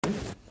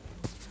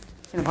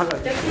କିନ୍ତୁ ଭଲ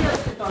ଅଛି। ଟେକି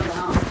ଅଛି ତଳଟା,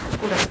 ହଁ।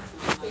 କୋଉଟା?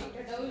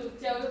 ଏଇଟାକୁ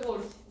ଲୁଚିବାକୁ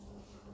ପଡୁଛି।